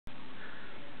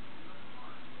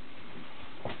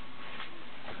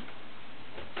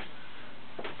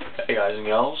guys and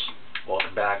gals,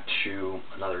 welcome back to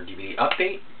another DVD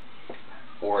update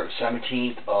for the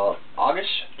 17th of August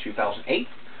 2008.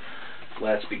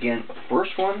 Let's begin with the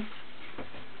first one,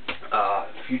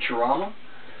 Futurama,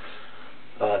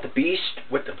 The Beast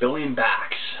with the Billion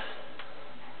Backs.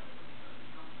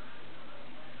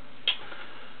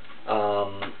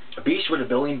 A Beast with a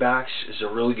Billion Backs is a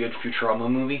really good Futurama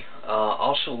movie.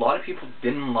 Also, a lot of people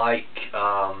didn't like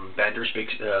Bender's Big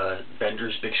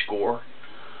Score.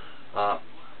 I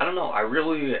don't know, I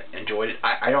really enjoyed it.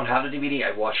 I don't have the DVD,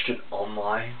 I watched it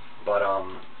online, but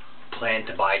plan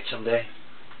to buy it someday.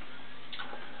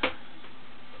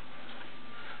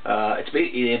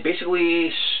 It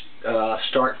basically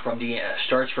starts from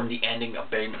the ending of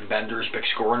Bender's Big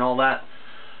Score and all that,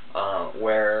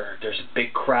 where there's a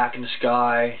big crack in the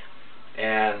sky,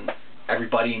 and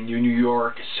everybody in New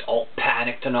York is all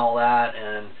panicked and all that,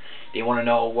 and they want to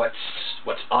know what's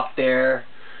up there.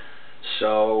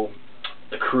 So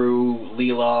the crew,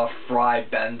 Leela, Fry,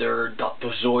 Bender,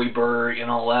 Dr. Zoidberg, and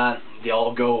all that, they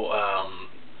all go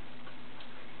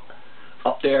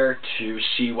up there to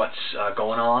see what's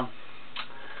going on.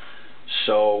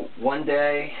 So one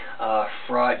day,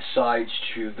 Fry decides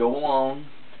to go alone,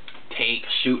 take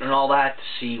a suit and all that to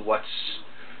see what's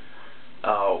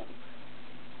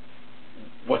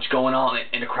going on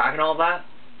in the crack and all that,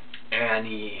 and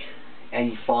he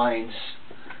finds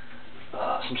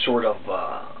some sort of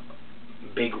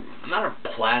big, not a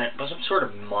planet, but some sort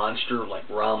of monster, like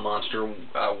round monster,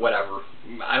 whatever.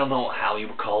 I don't know how you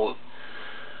would call it,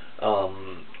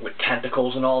 with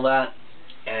tentacles and all that,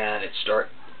 and it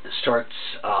starts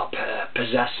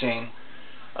possessing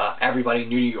everybody in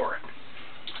New York.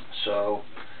 So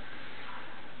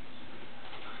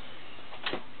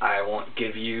I won't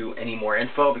give you any more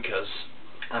info because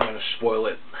I'm going to spoil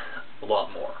it a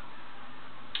lot more.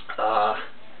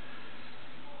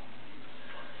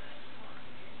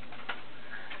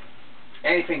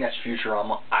 Anything that's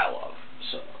Futurama, I love.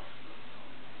 So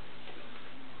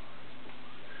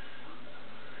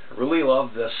I really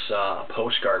love this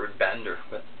postcard with Bender,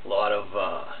 with a lot of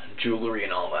jewelry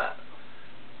and all that,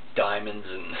 diamonds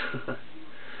and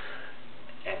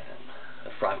and the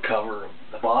front cover of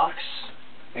the box,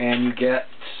 and you get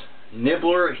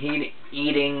Nibbler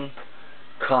eating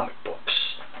comic books.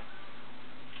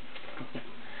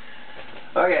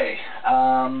 Okay,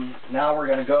 now we're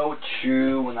gonna go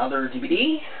to another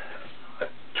DVD, a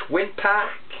twin pack,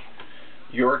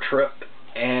 Your Trip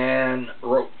and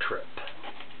Road Trip.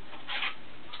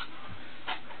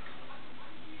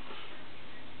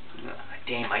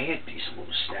 Damn, I hate these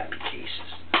little snappy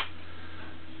cases.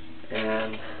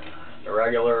 And the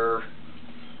regular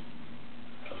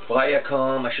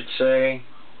Viacom, I should say,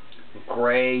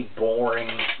 gray,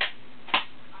 boring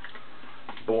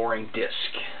disc.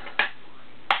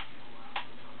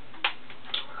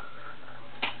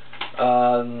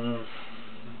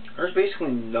 There's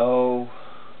basically no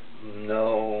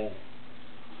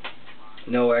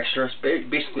extras.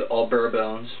 Basically all bare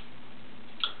bones.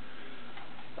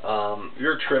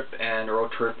 Your Trip and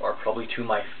Road Trip are probably two of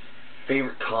my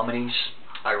favorite comedies.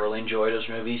 I really enjoy those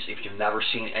movies. If you've never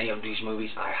seen any of these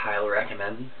movies, I highly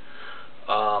recommend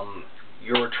them.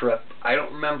 Your Trip, I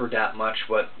don't remember that much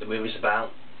what the movie's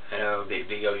about. I know they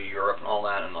go to Europe and all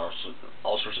that, and all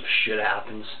sorts of shit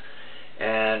happens.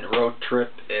 And Road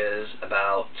Trip is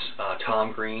about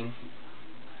Tom Green.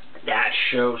 That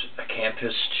shows a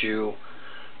campus to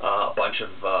a bunch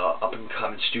of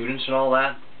up-and-coming students and all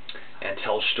that, and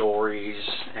tells stories,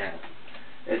 and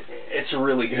it's a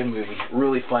really good movie,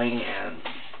 really funny, and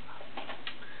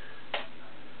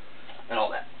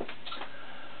all that.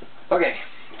 Okay,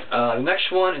 the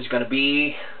next one is going to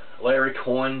be Larry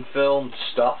Cohen film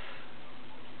Stuff.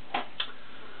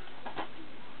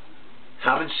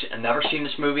 Never seen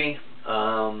this movie.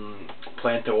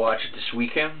 Plan to watch it this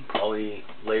weekend, probably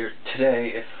later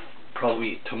today, if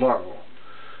probably tomorrow,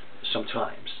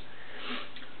 sometimes.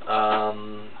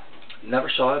 Never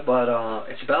saw it, but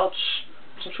it's about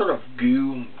some sort of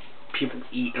goo people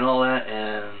eat and all that,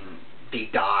 and they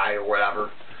die or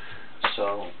whatever.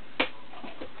 So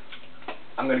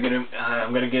I'm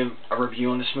gonna give a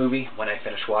review on this movie when I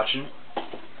finish watching it.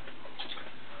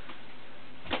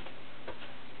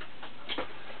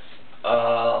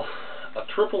 A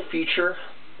triple feature,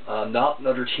 Not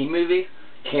Another Teen Movie,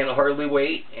 Can't Hardly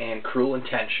Wait, and Cruel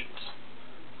Intentions.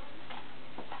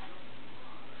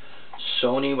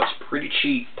 Sony was pretty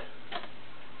cheap.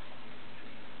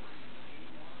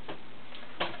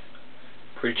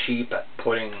 At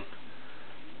putting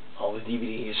all the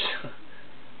DVDs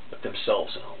with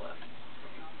themselves and all that.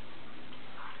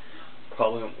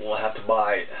 Probably will have to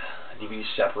buy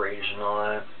DVDs separated and all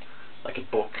that, like a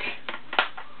book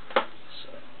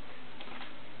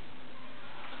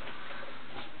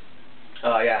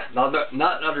Yeah, not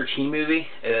another teen movie.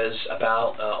 Is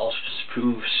about all sorts of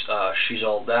spoofs. She's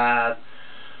All That.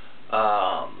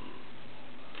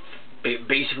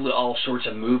 Basically all sorts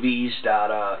of movies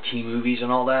that teen movies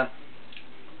and all that.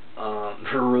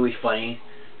 They're really funny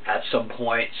at some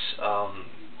points.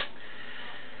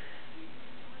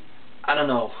 I don't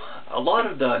know. A lot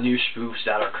of the new spoofs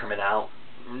that are coming out,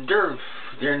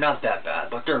 they're not that bad,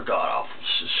 but they're god awful.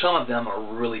 Some of them are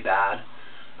really bad.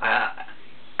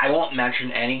 I won't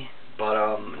mention any,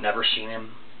 but never seen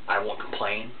them. I won't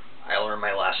complain. I learned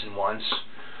my lesson once.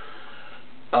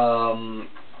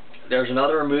 There's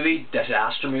another movie,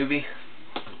 Disaster Movie.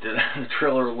 The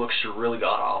trailer looks really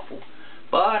god awful,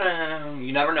 but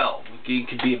you never know. It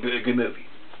could be a good movie.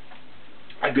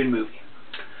 A good movie.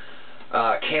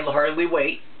 Can't Hardly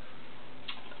Wait.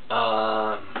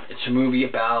 It's a movie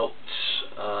about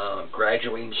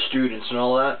graduating students and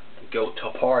all that. Go to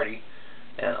a party,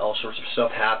 and all sorts of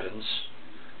stuff happens.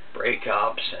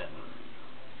 Breakups and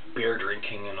beer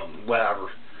drinking and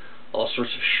whatever. All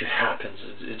sorts of shit happens.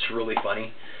 It's really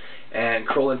funny. And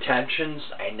Cruel Intentions,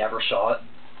 I never saw it.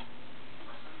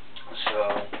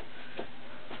 So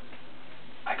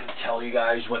I can tell you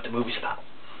guys what the movie's about.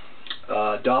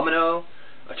 Domino,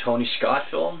 a Tony Scott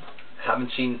film.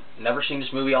 Never seen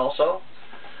this movie also.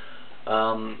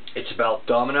 It's about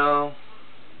Domino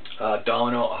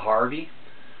Harvey,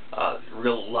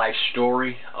 real life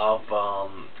story of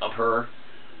her,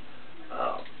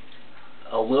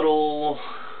 a little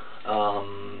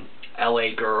LA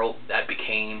girl that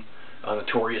became a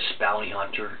notorious bounty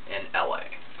hunter in LA.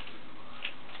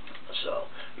 So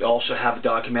you also have a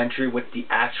documentary with the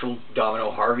actual Domino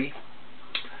Harvey,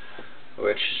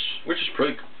 which is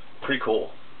pretty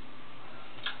cool.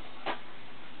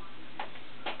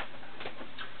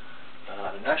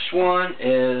 The next one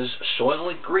is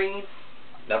Soylent Green.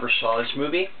 Never saw this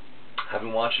movie.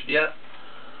 Haven't watched it yet.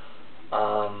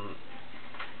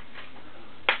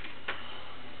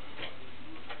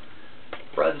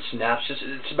 Broad synopsis.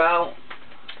 It's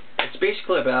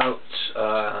basically about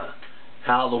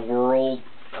how the world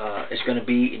is going to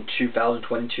be in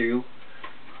 2022.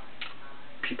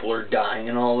 People are dying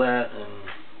and all that, and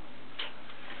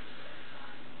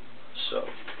so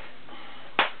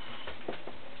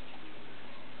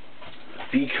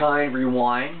Be Kind,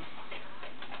 Rewind.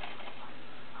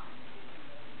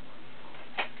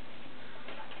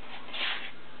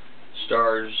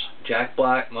 Stars Jack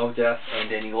Black, Mos Def, and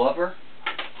Danny Glover.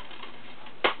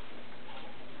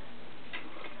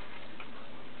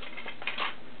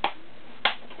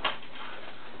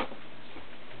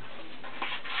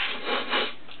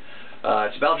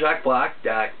 It's about Jack Black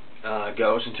that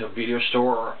goes into a video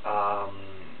store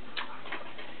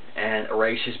and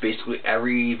erases basically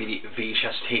every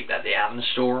VHS tape that they have in the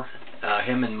store.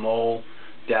 Him and Mos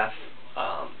Def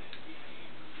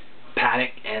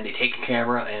panic, and they take a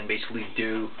camera and basically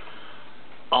do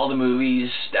all the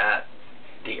movies that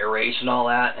they erase and all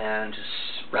that, and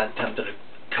just rent them to the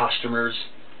customers,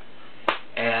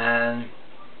 and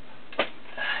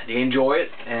they enjoy it.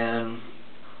 And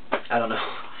I don't know,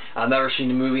 I've never seen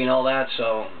the movie and all that,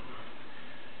 so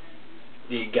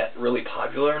they get really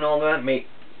popular and all that, make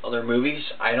other movies.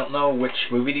 I don't know which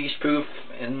movie they spoof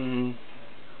in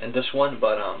this one,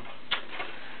 but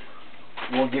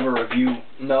we'll give a review.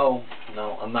 No,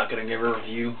 I'm not gonna give a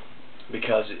review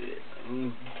because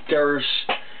there's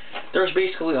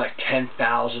basically like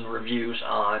 10,000 reviews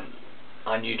on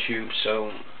YouTube,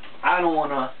 so I don't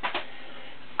wanna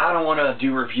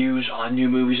do reviews on new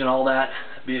movies and all that,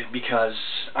 because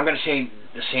I'm gonna say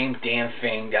the same damn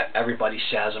thing that everybody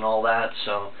says and all that.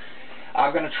 So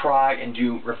I'm gonna try and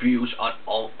do reviews on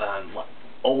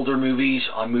older movies,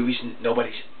 on movies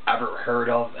nobody's ever heard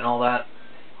of and all that.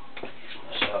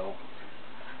 So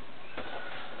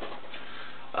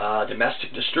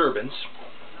Domestic Disturbance.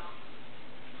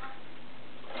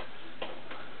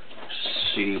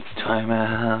 Let's see what time I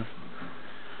have.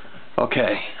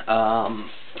 Okay,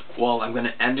 well, I'm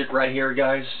gonna end it right here,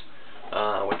 guys,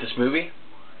 with this movie,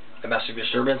 Domestic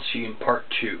Disturbance. See you in part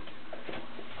 2.